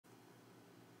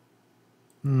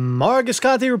Marcus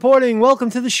Conte reporting.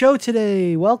 Welcome to the show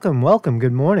today. Welcome.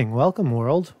 Good morning. Welcome,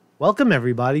 world. Welcome,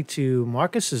 everybody, to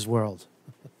Marcus's world.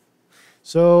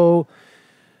 So,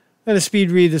 I'm going to speed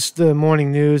read the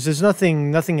morning news. There's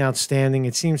nothing outstanding.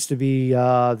 It seems to be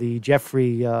the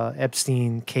Jeffrey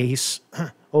Epstein case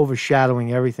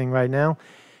overshadowing everything right now.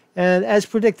 And as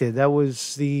predicted,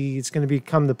 it's going to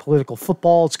become the political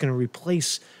football. It's going to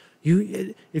replace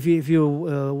you. If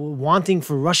you're wanting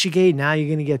for Russiagate, now you're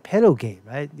going to get Pedogate,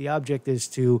 right? The object is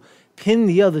to pin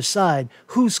the other side.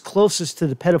 Who's closest to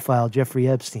the pedophile, Jeffrey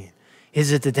Epstein?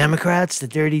 Is it the Democrats, the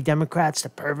dirty Democrats, the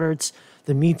perverts,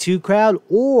 the Me Too crowd?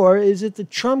 Or is it the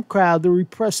Trump crowd, the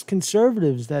repressed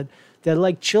conservatives that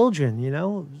like children,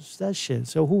 It's that shit.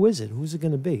 So who is it? Who's it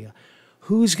going to be?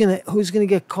 Who's gonna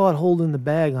get caught holding the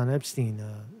bag on Epstein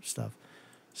stuff?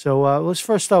 So let's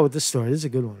first start with this story. This is a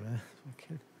good one, man.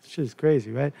 Okay. This shit is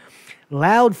crazy, right?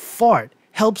 Loud fart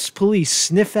helps police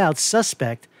sniff out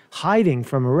suspect hiding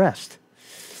from arrest.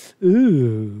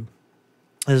 Ooh.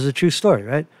 This is a true story,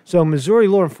 right? So Missouri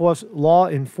law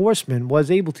enforcement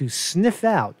was able to sniff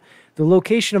out the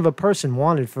location of a person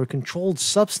wanted for controlled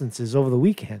substances over the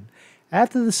weekend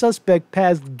after the suspect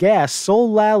passed gas so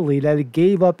loudly that it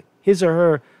gave up his or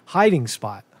her hiding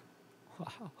spot.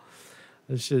 Wow.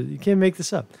 You can't make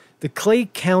this up. The Clay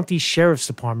County Sheriff's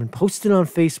Department posted on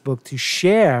Facebook to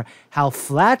share how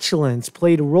flatulence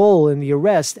played a role in the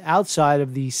arrest outside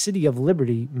of the city of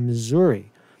Liberty, Missouri.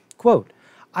 Quote,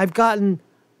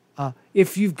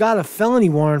 if you've got a felony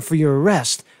warrant for your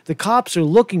arrest, the cops are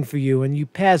looking for you and you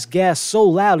pass gas so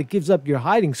loud it gives up your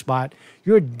hiding spot,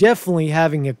 you're definitely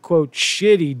having a, quote,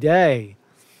 shitty day.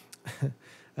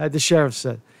 The sheriff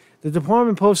said. The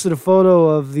department posted a photo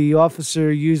of the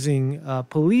officer using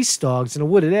police dogs in a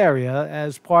wooded area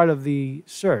as part of the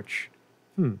search.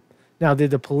 Now, did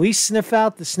the police sniff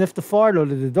the fart, or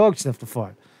did the dog sniff the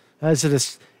fart?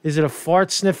 Is it a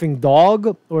fart sniffing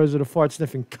dog, or is it a fart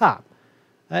sniffing cop?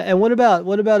 And what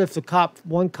about if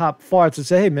one cop farts and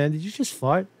say, "Hey man, did you just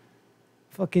fart?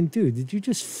 Fucking dude, did you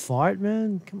just fart,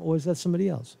 man? Or is that somebody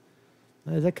else?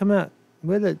 Does that come out?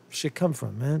 Where did that shit come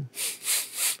from, man?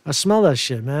 I smell that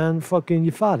shit, man. Fucking,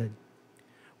 you farted."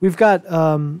 We've got,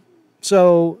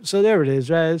 so there it is,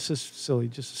 right? It's just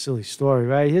a silly story,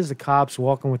 right? Here's the cops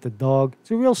walking with the dog. It's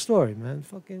a real story, man.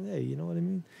 Fucking, hey, you know what I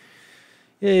mean?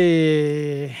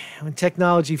 Yeah, when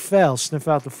technology fails, sniff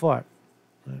out the fart.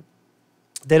 Right?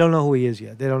 They don't know who he is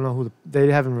yet. They don't know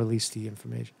they haven't released the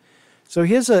information. So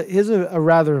here's a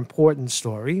rather important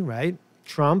story, right?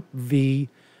 Trump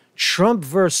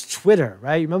versus Twitter,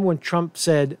 right? Remember when Trump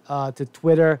said to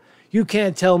Twitter, "You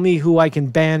can't tell me who I can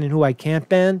ban and who I can't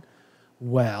ban"?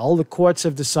 Well, the courts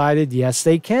have decided, yes,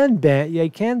 they can ban. They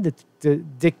can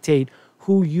dictate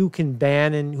who you can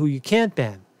ban and who you can't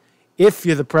ban. If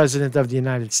you're the president of the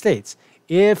United States,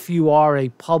 if you are a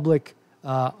public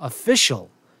official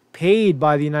paid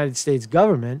by the United States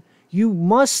government, you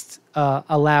must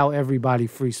allow everybody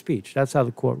free speech. That's how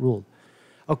the court ruled.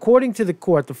 According to the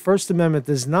court, the First Amendment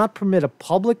does not permit a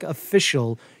public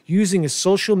official using a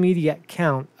social media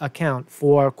account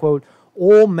for, quote,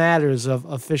 all matters of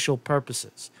official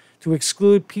purposes to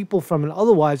exclude people from an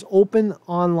otherwise open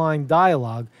online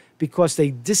dialogue because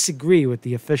they disagree with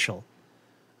the official.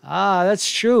 That's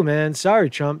true, man. Sorry,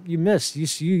 Trump. You missed.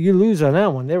 You lose on that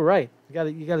one. They're right.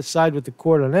 You got to side with the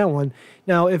court on that one.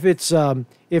 Now,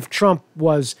 if Trump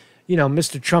was,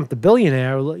 Mr. Trump, the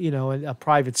billionaire, a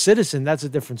private citizen, that's a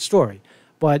different story.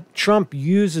 But Trump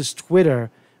uses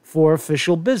Twitter for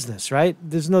official business, right?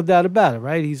 There's no doubt about it,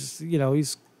 right? He's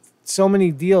so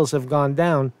many deals have gone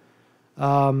down.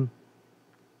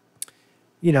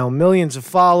 Millions of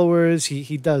followers.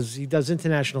 He does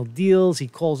international deals. He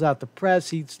calls out the press.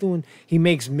 He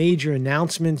makes major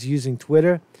announcements using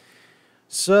Twitter.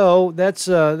 So that's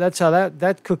how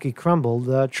that cookie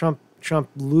crumbled. Trump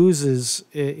loses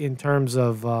in terms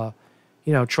of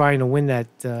trying to win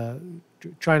that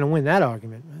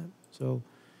argument. Man. So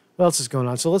what else is going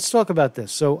on? So let's talk about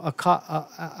this. So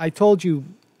I told you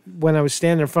when I was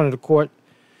standing in front of the court,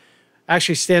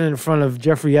 actually standing in front of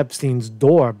Jeffrey Epstein's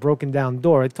door, broken down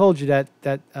door. I told you that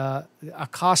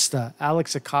Acosta,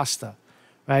 Alex Acosta,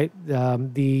 right,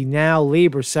 the now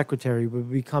Labor Secretary,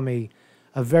 would become a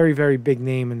very, very big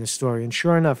name in the story. And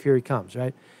sure enough, here he comes,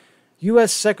 right?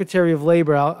 U.S. Secretary of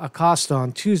Labor Acosta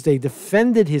on Tuesday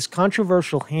defended his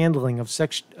controversial handling of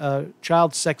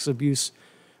child sex abuse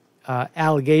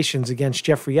allegations against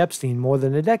Jeffrey Epstein more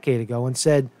than a decade ago and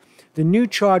said the new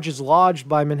charges lodged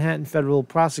by Manhattan federal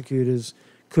prosecutors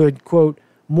could, quote,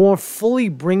 more fully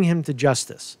bring him to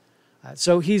justice.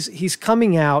 So he's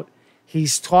coming out.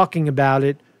 He's talking about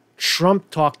it. Trump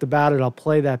talked about it. I'll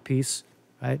play that piece,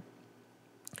 right?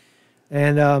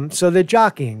 And so they're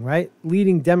jockeying, right?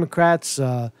 Leading Democrats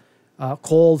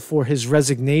called for his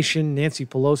resignation, Nancy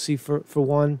Pelosi for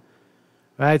one,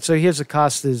 right? So here's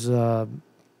Acosta's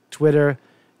Twitter.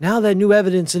 Now that new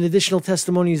evidence and additional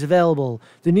testimony is available,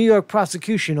 the New York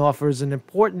prosecution offers an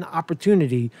important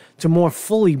opportunity to more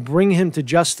fully bring him to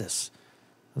justice.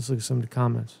 Let's look at some of the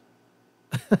comments.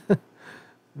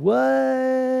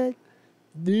 What?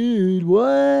 Dude,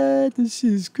 what? This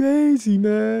is crazy,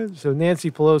 man. So Nancy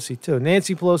Pelosi, too.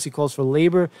 Nancy Pelosi calls for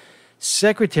Labor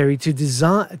Secretary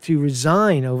to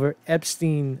resign over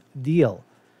Epstein deal.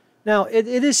 Now, it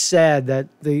is sad that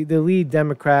the lead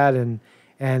Democrat and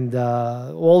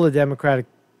all the Democratic,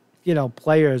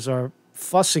 players are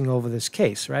fussing over this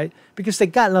case, right? Because they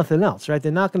got nothing else, right?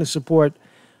 They're not going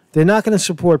to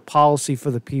support policy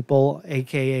for the people,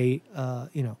 aka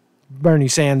Bernie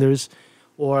Sanders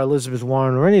or Elizabeth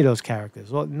Warren or any of those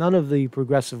characters. Well, none of the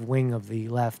progressive wing of the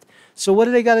left. So what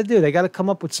do they got to do? They got to come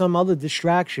up with some other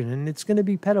distraction, and it's going to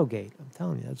be pedogate. I'm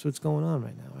telling you, that's what's going on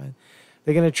right now, right?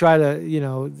 They're going to try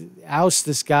to, oust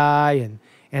this guy,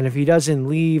 and if he doesn't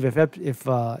leave, if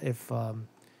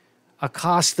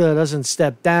Acosta doesn't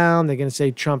step down, they're going to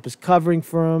say Trump is covering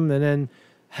for him, and then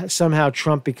somehow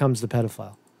Trump becomes the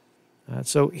pedophile.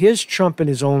 So here's Trump in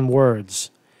his own words,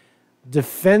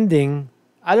 defending.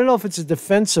 I don't know if it's a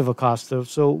defense of Acosta,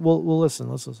 so we'll listen.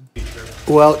 Let's listen.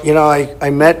 Well, I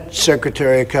met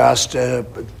Secretary Acosta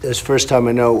this first time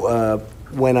I know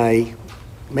when I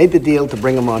made the deal to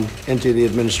bring him on into the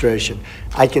administration.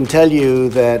 I can tell you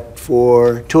that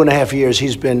for 2.5 years,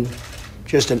 he's been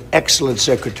just an excellent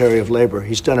Secretary of Labor.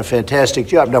 He's done a fantastic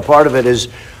job. Now, part of it is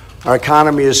our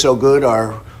economy is so good,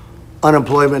 our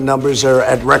unemployment numbers are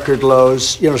at record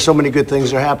lows. So many good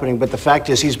things are happening. But the fact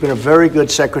is, he's been a very good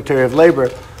Secretary of Labor.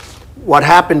 What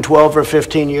happened 12 or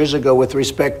 15 years ago with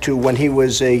respect to when he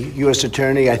was a U.S.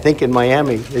 attorney, I think in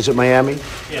Miami. Is it Miami?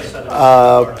 Yes.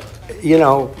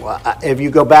 If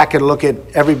you go back and look at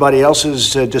everybody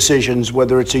else's decisions,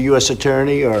 whether it's a U.S.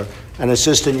 attorney or an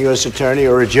assistant U.S. attorney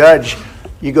or a judge,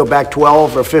 you go back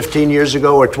 12 or 15 years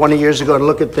ago or 20 years ago and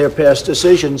look at their past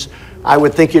decisions, I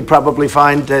would think you'd probably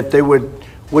find that they would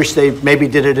wish they maybe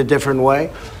did it a different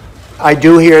way. I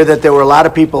do hear that there were a lot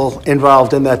of people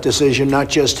involved in that decision, not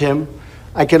just him.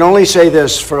 I can only say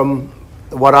this from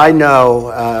what I know,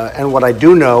 and what I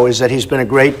do know is that he's been a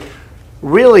great,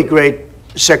 really great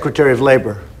Secretary of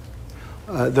Labor.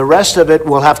 The rest of it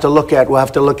we'll have to look at. We'll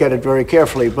have to look at it very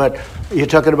carefully. But you're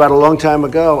talking about a long time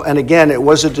ago. And again, it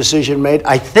was a decision made,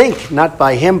 I think, not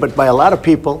by him, but by a lot of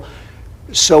people.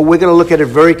 So we're going to look at it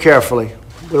very carefully.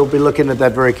 We'll be looking at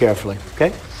that very carefully.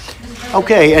 Okay?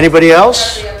 Okay, anybody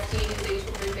else?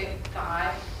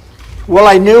 Well,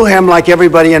 I knew him like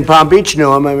everybody in Palm Beach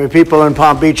knew him. I mean, people in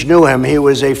Palm Beach knew him. He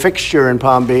was a fixture in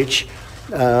Palm Beach.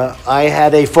 I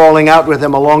had a falling out with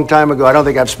him a long time ago. I don't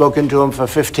think I've spoken to him for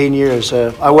 15 years.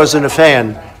 I wasn't a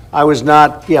fan. I was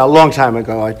not, a long time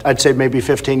ago. I'd say maybe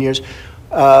 15 years.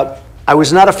 I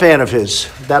was not a fan of his.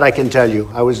 That I can tell you.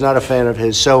 I was not a fan of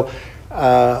his. So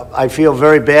I feel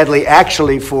very badly,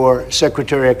 actually, for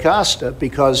Secretary Acosta,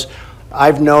 because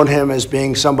I've known him as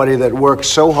being somebody that works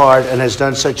so hard and has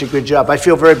done such a good job. I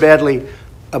feel very badly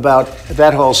about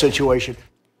that whole situation.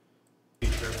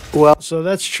 Well, so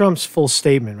that's Trump's full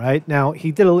statement, right? Now,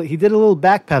 he did a little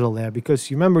backpedal there, because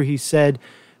you remember he said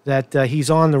that he's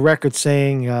on the record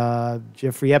saying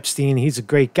Jeffrey Epstein, he's a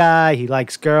great guy. He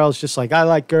likes girls just like I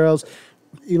like girls.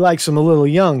 He likes them a little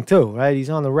young, too, right? He's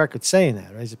on the record saying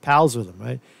that, right? He's pals with them,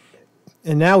 right?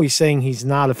 And now he's saying he's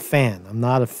not a fan. I'm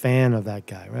not a fan of that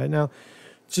guy, right? Now,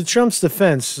 to Trump's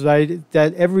defense, right,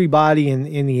 that everybody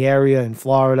in the area in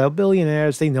Florida,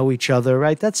 billionaires, they know each other,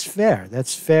 right? That's fair.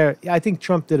 That's fair. I think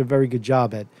Trump did a very good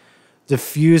job at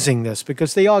diffusing this,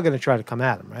 because they are going to try to come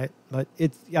at him, right? But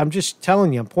I'm just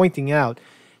telling you, I'm pointing out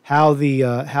how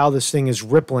this thing is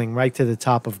rippling right to the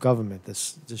top of government,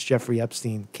 this Jeffrey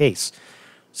Epstein case.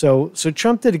 So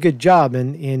Trump did a good job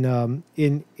in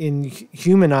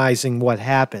humanizing what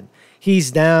happened.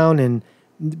 He's down,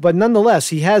 but nonetheless,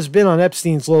 he has been on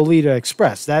Epstein's Lolita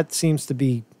Express. That seems to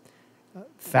be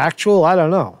factual. I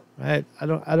don't know. Right? I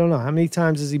don't know. How many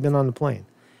times has he been on the plane?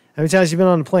 How many times has he been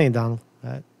on the plane, Donald?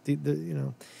 Right?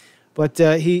 But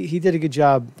he did a good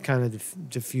job kind of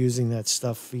diffusing that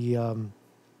stuff. He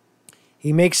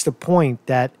makes the point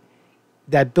that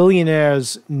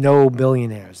billionaires know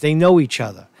billionaires. They know each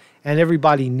other, and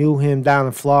everybody knew him down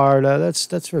in Florida.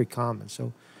 That's very common.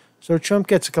 So Trump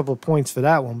gets a couple of points for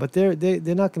that one, but they're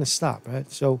not going to stop,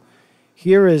 right? So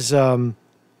here is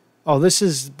this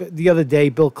is the other day,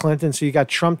 Bill Clinton. So you got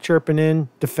Trump chirping in,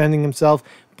 defending himself.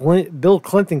 Bill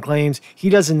Clinton claims he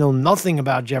doesn't know nothing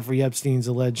about Jeffrey Epstein's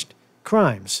alleged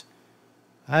crimes.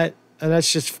 And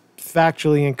that's just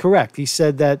factually incorrect. He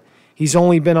said that he's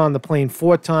only been on the plane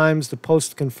 4 times. The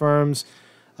Post confirms,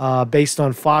 based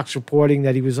on Fox reporting,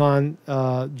 that he was on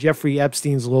Jeffrey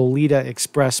Epstein's Lolita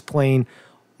Express plane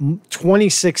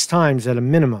 26 times at a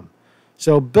minimum.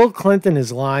 So Bill Clinton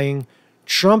is lying.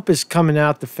 Trump is coming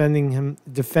out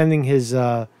defending his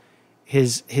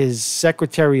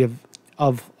secretary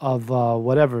of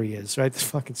whatever he is, right? This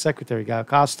fucking secretary guy,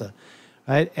 Acosta,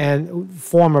 right? And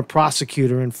former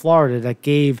prosecutor in Florida that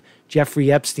gave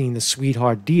Jeffrey Epstein the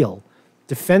sweetheart deal,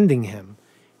 defending him.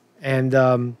 And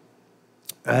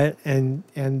right? And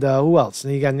who else?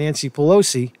 And you got Nancy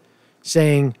Pelosi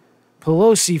saying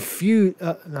Pelosi feud.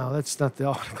 No, that's not the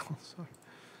article. Sorry,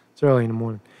 it's early in the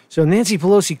morning. So Nancy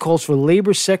Pelosi calls for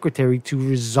Labor Secretary to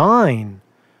resign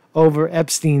over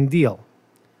Epstein deal.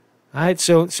 All right,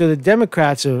 so the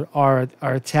Democrats are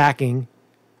attacking,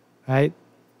 right?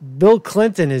 Bill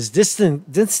Clinton is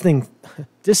distancing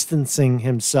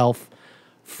himself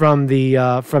from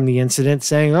the incident,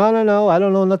 saying, "Oh no, I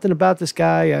don't know nothing about this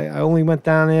guy. I only went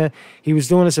down there. He was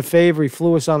doing us a favor. He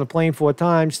flew us on the plane 4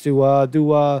 times to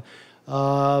do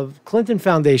Clinton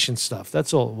Foundation stuff.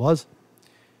 That's all it was."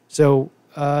 So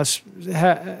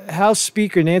House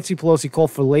Speaker Nancy Pelosi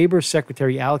called for Labor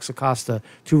Secretary Alex Acosta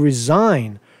to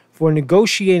resign for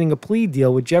negotiating a plea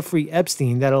deal with Jeffrey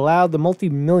Epstein that allowed the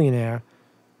multimillionaire,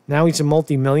 now he's a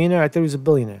multimillionaire, I thought he was a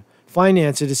billionaire,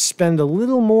 financer to spend a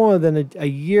little more than a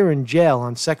year in jail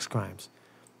on sex crimes.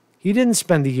 He didn't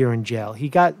spend a year in jail. He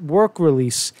got work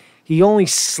release. He only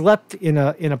slept in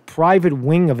a private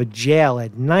wing of a jail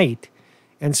at night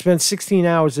and spent 16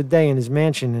 hours a day in his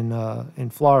mansion in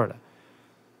Florida.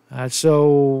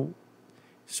 So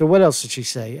what else did she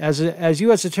say? As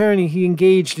U.S. attorney, he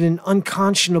engaged in an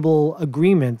unconscionable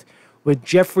agreement with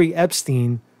Jeffrey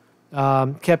Epstein,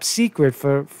 kept secret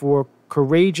for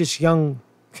courageous young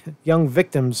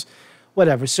victims,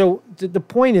 whatever. So the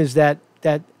point is that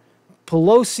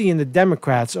Pelosi and the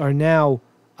Democrats are now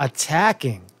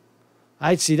attacking.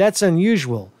 I'd see that's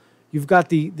unusual. You've got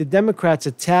the Democrats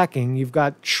attacking. You've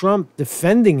got Trump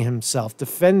defending himself,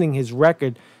 defending his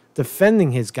record,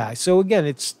 defending his guy. So again,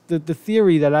 it's the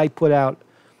theory that I put out,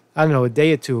 I don't know, a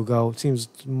day or two ago. It seems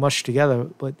mushed together,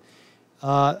 but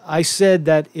I said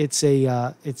that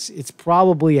it's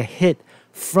probably a hit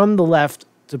from the left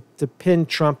to pin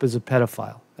Trump as a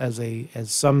pedophile, as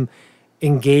some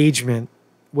engagement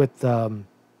with.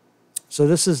 So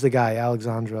this is the guy,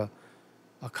 Alexandra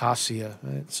Ocasio,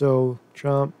 right? So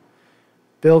Trump,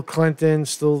 Bill Clinton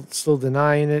still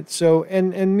denying it. So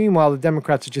and meanwhile the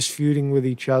Democrats are just feuding with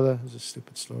each other. It's a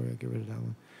stupid story. I'll get rid of that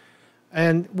one.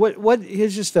 And what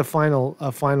here's just a final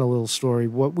little story.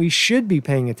 What we should be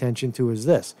paying attention to is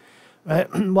this, right?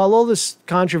 While all this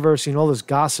controversy and all this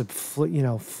gossip,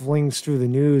 flings through the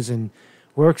news and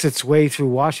works its way through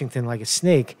Washington like a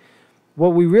snake,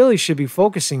 what we really should be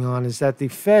focusing on is that the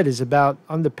Fed is about,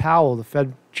 under Powell, the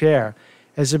Fed chair,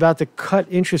 is about to cut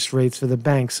interest rates for the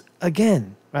banks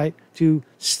again, right? To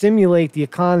stimulate the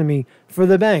economy for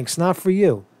the banks, not for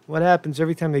you. What happens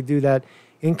every time they do that?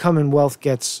 The income and wealth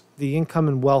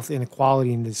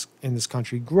inequality in this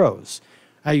country grows.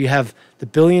 You have the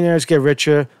billionaires get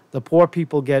richer, the poor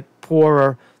people get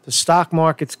poorer, the stock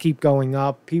markets keep going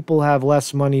up, people have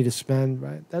less money to spend,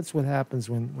 right? That's what happens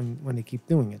when they keep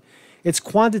doing it. It's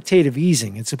quantitative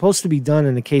easing. It's supposed to be done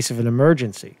in the case of an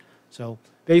emergency. So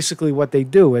basically what they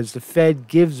do is the Fed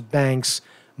gives banks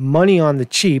money on the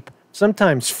cheap,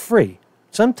 sometimes free.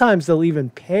 Sometimes they'll even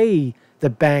pay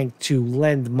the bank to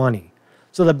lend money.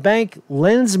 So the bank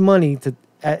lends money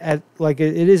at like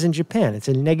it is in Japan. It's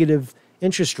a negative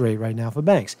interest rate right now for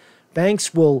banks.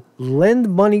 Banks will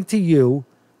lend money to you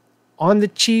on the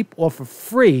cheap or for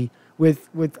free with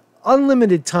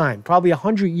unlimited time, probably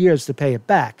 100 years to pay it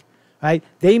back. Right?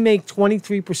 They make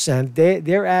 23%.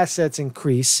 Their assets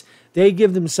increase. They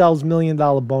give themselves $1 million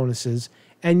bonuses,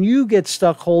 and you get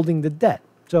stuck holding the debt.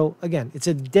 So again, it's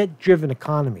a debt-driven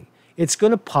economy. It's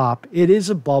going to pop. It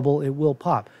is a bubble. It will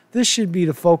pop. This should be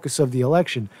the focus of the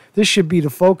election. This should be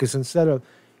the focus instead of,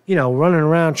 running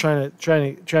around trying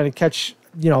to catch,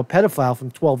 a pedophile from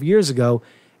 12 years ago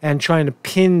and trying to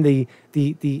pin the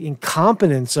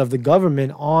incompetence of the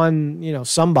government on,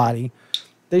 somebody.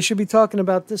 They should be talking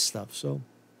about this stuff. So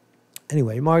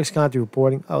anyway, Marcus Conte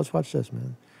reporting. Oh, let's watch this,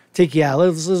 man. Take you out.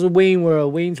 This is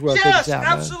Wayne's World. Yes, out,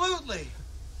 absolutely. Man.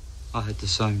 I had the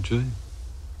same dream.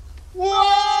 What?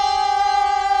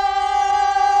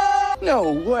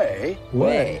 No way.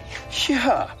 Way.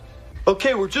 Yeah.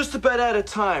 Okay, we're just about out of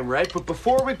time, right? But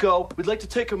before we go, we'd like to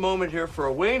take a moment here for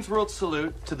a Wayne's World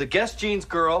salute to the Guess Jeans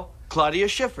girl, Claudia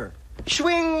Schiffer.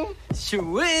 Swing.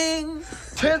 Swing.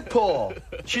 Tentpole.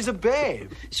 She's a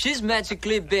babe. She's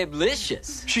magically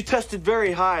babelicious. She tested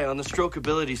very high on the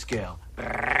strokeability scale.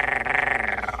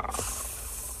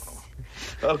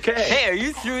 Okay. Hey, are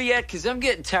you through yet? Because I'm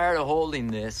getting tired of holding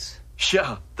this.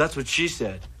 Yeah, that's what she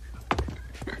said.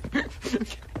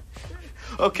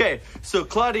 Okay, so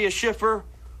Claudia Schiffer,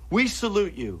 we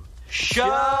salute you.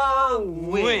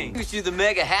 Showing. Do the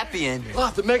mega happy ending.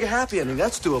 Oh, the mega happy ending,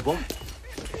 that's doable.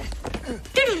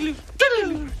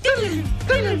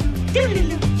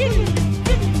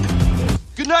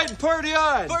 Good night and party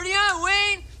on. Party on,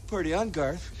 Wayne. Party on,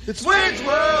 Garth. It's Wayne's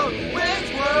World!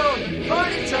 Wayne's World!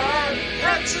 Party time!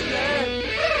 Excellent!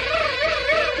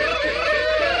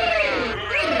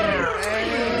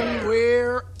 And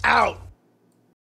we're out.